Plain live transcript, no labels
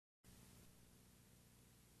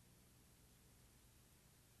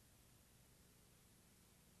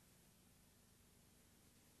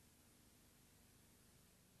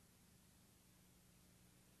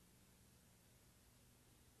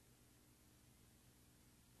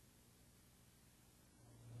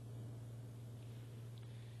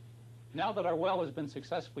Now that our well has been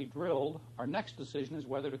successfully drilled, our next decision is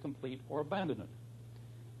whether to complete or abandon it.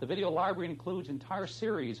 The video library includes an entire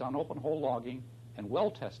series on open hole logging and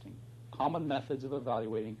well testing, common methods of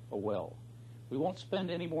evaluating a well. We won't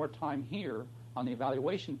spend any more time here on the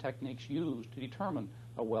evaluation techniques used to determine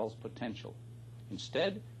a well's potential.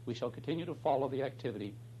 Instead, we shall continue to follow the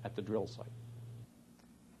activity at the drill site.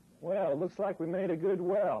 Well, it looks like we made a good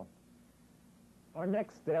well. Our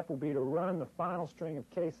next step will be to run the final string of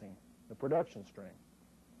casing, the production string.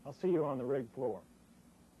 I'll see you on the rig floor.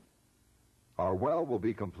 Our well will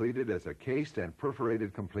be completed as a cased and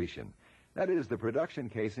perforated completion. That is, the production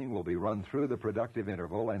casing will be run through the productive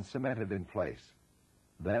interval and cemented in place.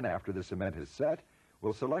 Then, after the cement is set,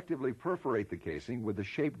 we'll selectively perforate the casing with the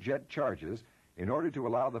shaped jet charges in order to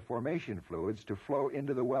allow the formation fluids to flow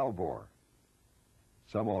into the well bore.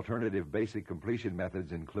 Some alternative basic completion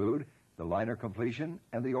methods include the liner completion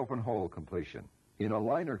and the open hole completion. In a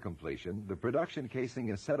liner completion, the production casing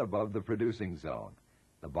is set above the producing zone.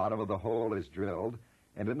 The bottom of the hole is drilled,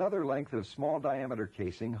 and another length of small diameter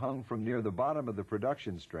casing hung from near the bottom of the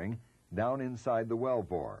production string down inside the well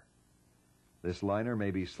bore. This liner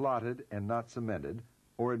may be slotted and not cemented,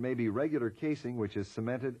 or it may be regular casing which is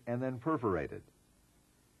cemented and then perforated.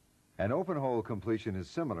 An open hole completion is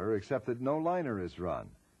similar, except that no liner is run.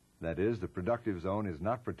 That is, the productive zone is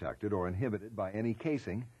not protected or inhibited by any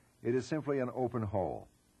casing. It is simply an open hole.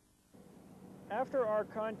 After our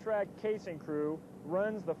contract casing crew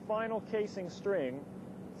runs the final casing string,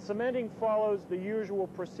 cementing follows the usual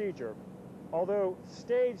procedure, although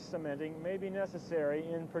stage cementing may be necessary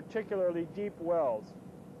in particularly deep wells.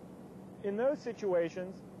 In those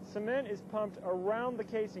situations, cement is pumped around the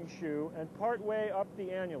casing shoe and partway up the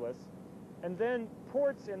annulus, and then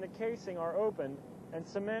ports in the casing are opened and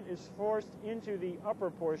cement is forced into the upper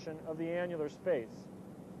portion of the annular space.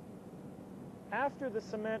 After the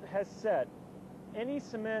cement has set, any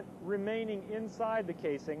cement remaining inside the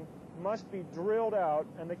casing must be drilled out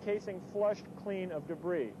and the casing flushed clean of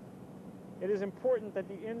debris. It is important that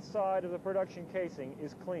the inside of the production casing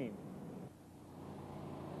is clean.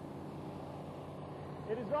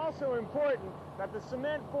 It is also important that the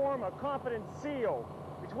cement form a competent seal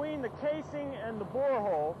between the casing and the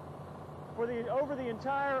borehole over the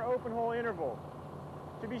entire open hole interval.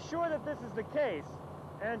 To be sure that this is the case,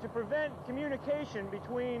 and to prevent communication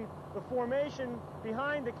between the formation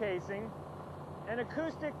behind the casing, an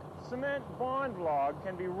acoustic cement bond log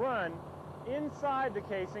can be run inside the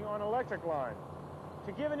casing on electric line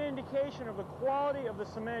to give an indication of the quality of the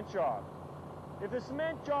cement job. If the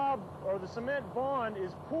cement job or the cement bond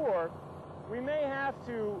is poor, we may have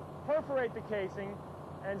to perforate the casing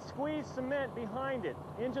and squeeze cement behind it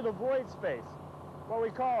into the void space, what we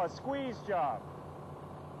call a squeeze job.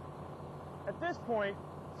 At this point,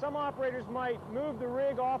 some operators might move the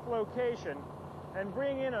rig off location and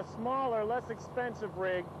bring in a smaller, less expensive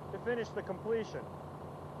rig to finish the completion.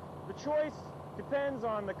 The choice depends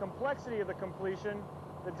on the complexity of the completion,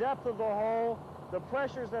 the depth of the hole, the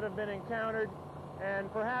pressures that have been encountered,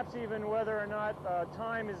 and perhaps even whether or not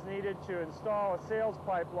time is needed to install a sales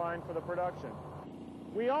pipeline for the production.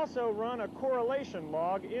 We also run a correlation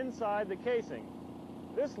log inside the casing.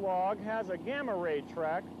 This log has a gamma ray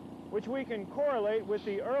track which we can correlate with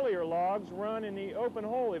the earlier logs run in the open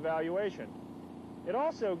hole evaluation. It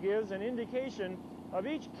also gives an indication of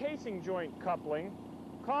each casing joint coupling,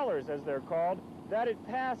 collars as they're called, that it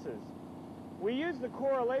passes. We use the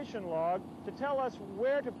correlation log to tell us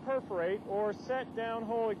where to perforate or set down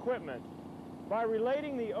hole equipment by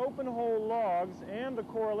relating the open hole logs and the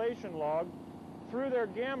correlation log through their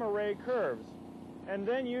gamma ray curves, and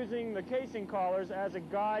then using the casing collars as a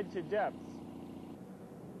guide to depths.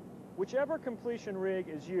 Whichever completion rig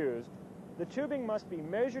is used, the tubing must be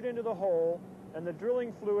measured into the hole and the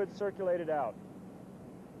drilling fluid circulated out.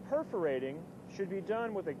 Perforating should be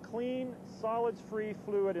done with a clean, solids-free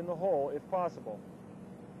fluid in the hole if possible.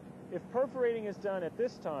 If perforating is done at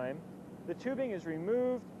this time, the tubing is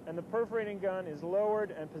removed and the perforating gun is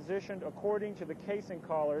lowered and positioned according to the casing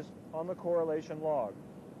collars on the correlation log.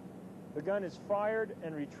 The gun is fired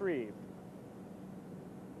and retrieved.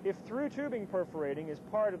 If through tubing perforating is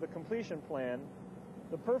part of the completion plan,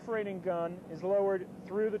 the perforating gun is lowered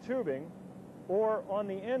through the tubing or on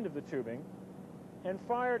the end of the tubing and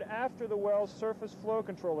fired after the well's surface flow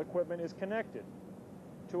control equipment is connected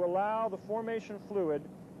to allow the formation fluid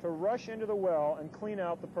to rush into the well and clean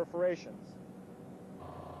out the perforations.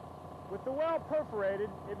 With the well perforated,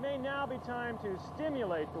 it may now be time to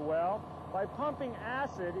stimulate the well by pumping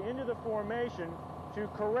acid into the formation to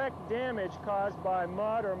correct damage caused by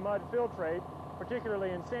mud or mud filtrate,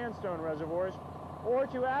 particularly in sandstone reservoirs, or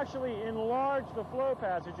to actually enlarge the flow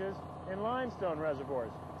passages in limestone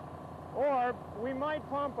reservoirs. Or we might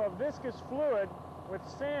pump a viscous fluid with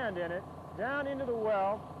sand in it down into the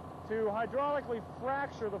well to hydraulically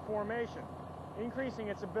fracture the formation, increasing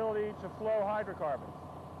its ability to flow hydrocarbons.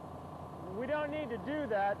 We don't need to do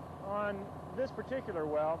that on this particular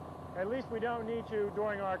well. At least we don't need to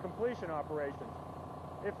during our completion operations.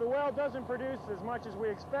 If the well doesn't produce as much as we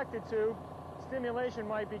expect it to, stimulation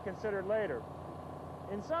might be considered later.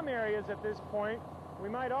 In some areas at this point, we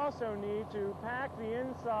might also need to pack the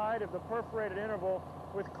inside of the perforated interval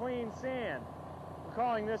with clean sand. We're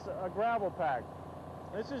calling this a gravel pack.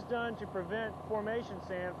 This is done to prevent formation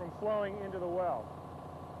sand from flowing into the well.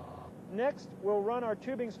 Next, we'll run our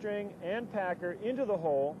tubing string and packer into the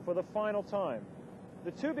hole for the final time.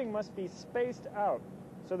 The tubing must be spaced out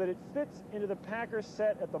so that it fits into the packer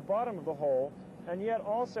set at the bottom of the hole and yet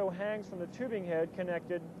also hangs from the tubing head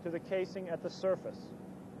connected to the casing at the surface.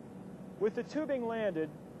 With the tubing landed,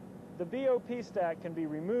 the BOP stack can be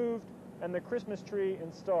removed and the Christmas tree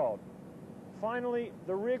installed. Finally,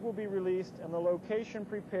 the rig will be released and the location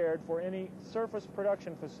prepared for any surface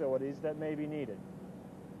production facilities that may be needed.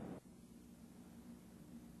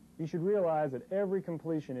 You should realize that every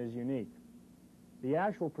completion is unique. The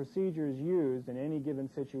actual procedures used in any given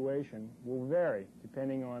situation will vary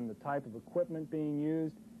depending on the type of equipment being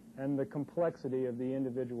used and the complexity of the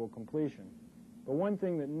individual completion. But one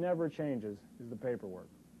thing that never changes is the paperwork.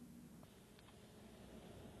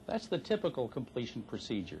 That's the typical completion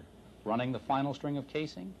procedure: running the final string of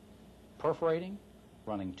casing, perforating,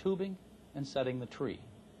 running tubing, and setting the tree.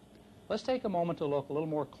 Let's take a moment to look a little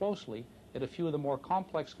more closely at a few of the more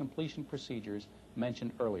complex completion procedures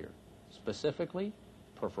mentioned earlier, specifically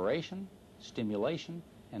perforation, stimulation,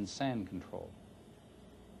 and sand control.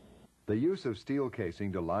 The use of steel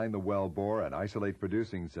casing to line the well bore and isolate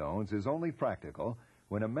producing zones is only practical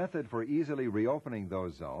when a method for easily reopening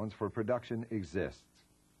those zones for production exists.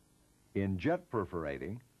 In jet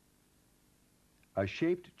perforating, a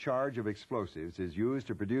shaped charge of explosives is used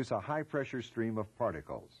to produce a high-pressure stream of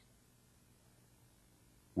particles,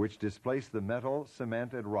 which displace the metal,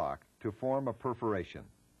 cement, and rock to form a perforation.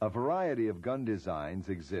 A variety of gun designs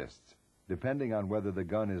exists, depending on whether the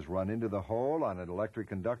gun is run into the hole on an electric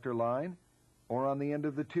conductor line or on the end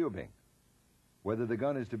of the tubing, whether the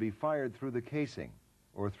gun is to be fired through the casing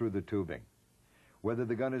or through the tubing, whether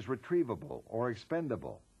the gun is retrievable or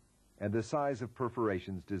expendable, and the size of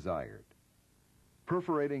perforations desired.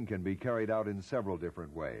 Perforating can be carried out in several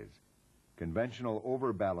different ways. Conventional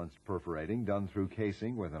overbalanced perforating done through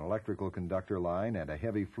casing with an electrical conductor line and a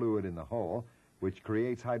heavy fluid in the hole, which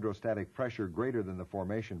creates hydrostatic pressure greater than the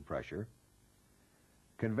formation pressure.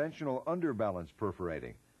 Conventional underbalanced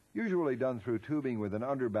perforating, usually done through tubing with an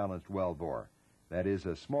underbalanced well bore, that is,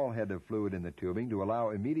 a small head of fluid in the tubing to allow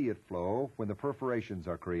immediate flow when the perforations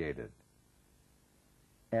are created.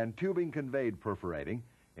 And tubing conveyed perforating,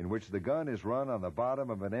 in which the gun is run on the bottom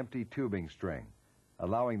of an empty tubing string,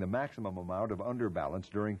 allowing the maximum amount of underbalance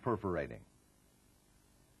during perforating.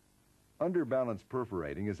 Underbalanced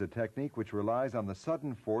perforating is a technique which relies on the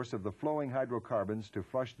sudden force of the flowing hydrocarbons to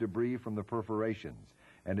flush debris from the perforations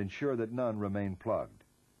and ensure that none remain plugged,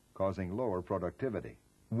 causing lower productivity.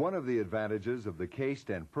 One of the advantages of the cased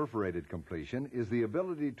and perforated completion is the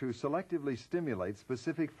ability to selectively stimulate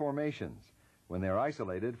specific formations when they are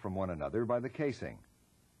isolated from one another by the casing.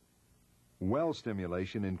 Well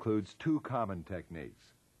stimulation includes two common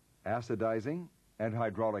techniques: acidizing and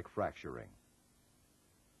hydraulic fracturing.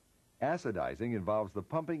 Acidizing involves the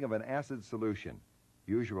pumping of an acid solution,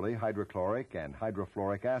 usually hydrochloric and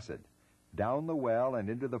hydrofluoric acid, down the well and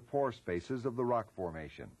into the pore spaces of the rock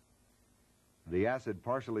formation. The acid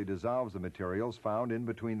partially dissolves the materials found in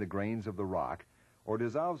between the grains of the rock, or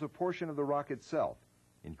dissolves a portion of the rock itself,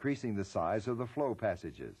 increasing the size of the flow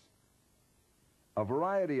passages. A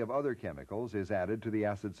variety of other chemicals is added to the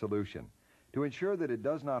acid solution to ensure that it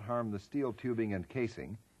does not harm the steel tubing and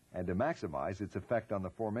casing and to maximize its effect on the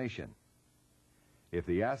formation. If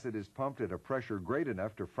the acid is pumped at a pressure great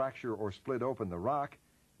enough to fracture or split open the rock,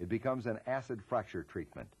 it becomes an acid fracture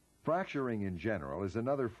treatment. Fracturing in general is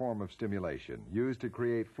another form of stimulation used to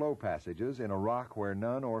create flow passages in a rock where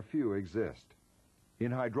none or few exist.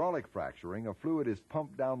 In hydraulic fracturing, a fluid is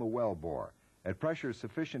pumped down the well bore at pressure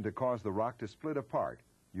sufficient to cause the rock to split apart,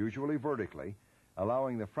 usually vertically,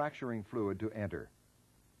 allowing the fracturing fluid to enter.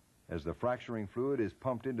 As the fracturing fluid is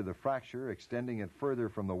pumped into the fracture, extending it further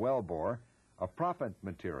from the well bore, a proppant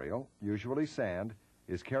material, usually sand,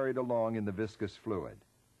 is carried along in the viscous fluid.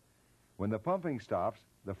 When the pumping stops,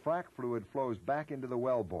 the frac fluid flows back into the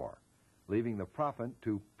well bore, leaving the proppant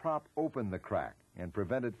to prop open the crack and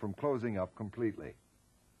prevent it from closing up completely.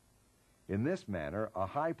 In this manner, a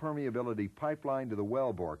high permeability pipeline to the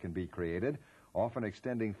wellbore can be created, often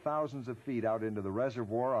extending thousands of feet out into the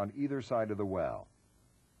reservoir on either side of the well.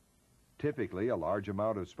 Typically, a large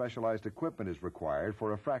amount of specialized equipment is required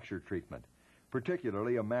for a fracture treatment,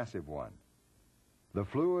 particularly a massive one. The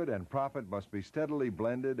fluid and proppant must be steadily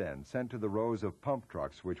blended and sent to the rows of pump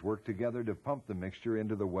trucks which work together to pump the mixture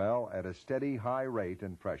into the well at a steady high rate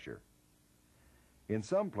and pressure. In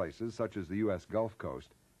some places, such as the U.S. Gulf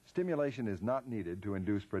Coast, stimulation is not needed to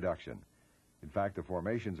induce production. In fact, the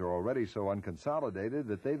formations are already so unconsolidated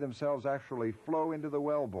that they themselves actually flow into the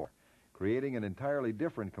wellbore, creating an entirely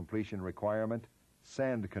different completion requirement,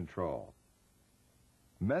 sand control.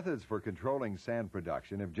 Methods for controlling sand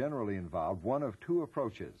production have generally involved one of two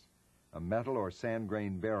approaches: a metal or sand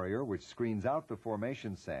grain barrier which screens out the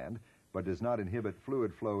formation sand but does not inhibit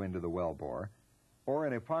fluid flow into the wellbore, or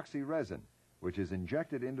an epoxy resin which is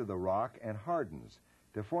injected into the rock and hardens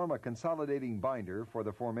to form a consolidating binder for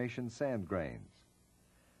the formation sand grains.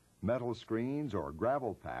 Metal screens or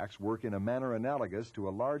gravel packs work in a manner analogous to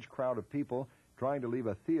a large crowd of people trying to leave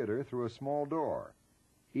a theater through a small door.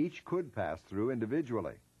 Each could pass through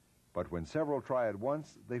individually, but when several try at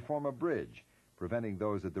once, they form a bridge, preventing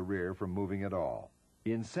those at the rear from moving at all.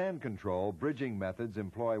 In sand control, bridging methods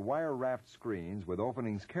employ wire-wrapped screens with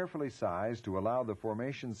openings carefully sized to allow the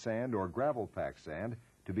formation sand or gravel pack sand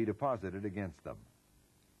to be deposited against them.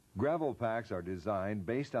 Gravel packs are designed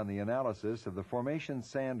based on the analysis of the formation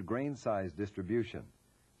sand grain size distribution,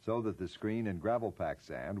 so that the screen in gravel pack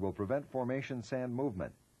sand will prevent formation sand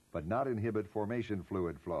movement, but not inhibit formation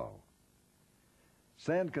fluid flow.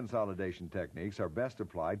 Sand consolidation techniques are best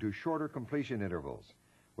applied to shorter completion intervals,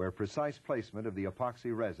 where precise placement of the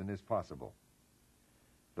epoxy resin is possible.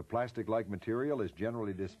 The plastic-like material is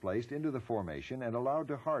generally displaced into the formation and allowed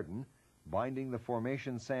to harden, binding the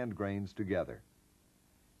formation sand grains together.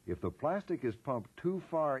 If the plastic is pumped too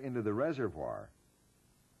far into the reservoir,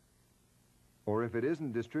 or if it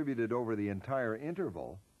isn't distributed over the entire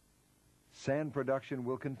interval, sand production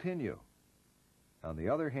will continue. On the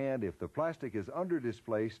other hand, if the plastic is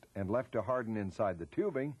under-displaced and left to harden inside the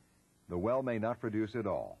tubing, the well may not produce at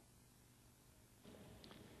all.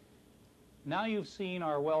 Now you've seen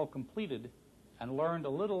our well completed and learned a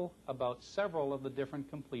little about several of the different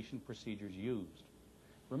completion procedures used.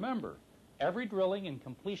 Remember, every drilling and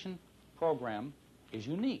completion program is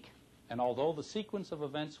unique, and although the sequence of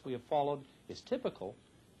events we have followed is typical,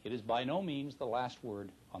 it is by no means the last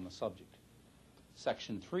word on the subject.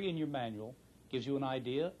 Section 3 in your manual gives you an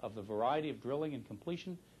idea of the variety of drilling and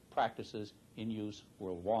completion practices in use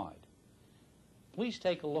worldwide. Please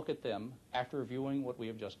take a look at them after reviewing what we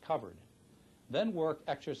have just covered. Then work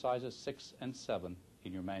exercises 6 and 7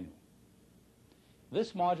 in your manual.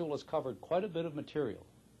 This module has covered quite a bit of material.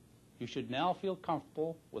 You should now feel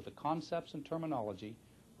comfortable with the concepts and terminology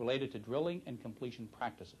related to drilling and completion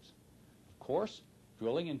practices. Of course,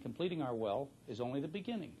 drilling and completing our well is only the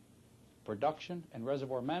beginning. Production and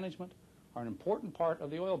reservoir management are an important part of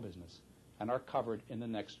the oil business and are covered in the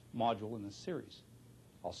next module in this series.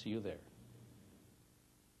 I'll see you there.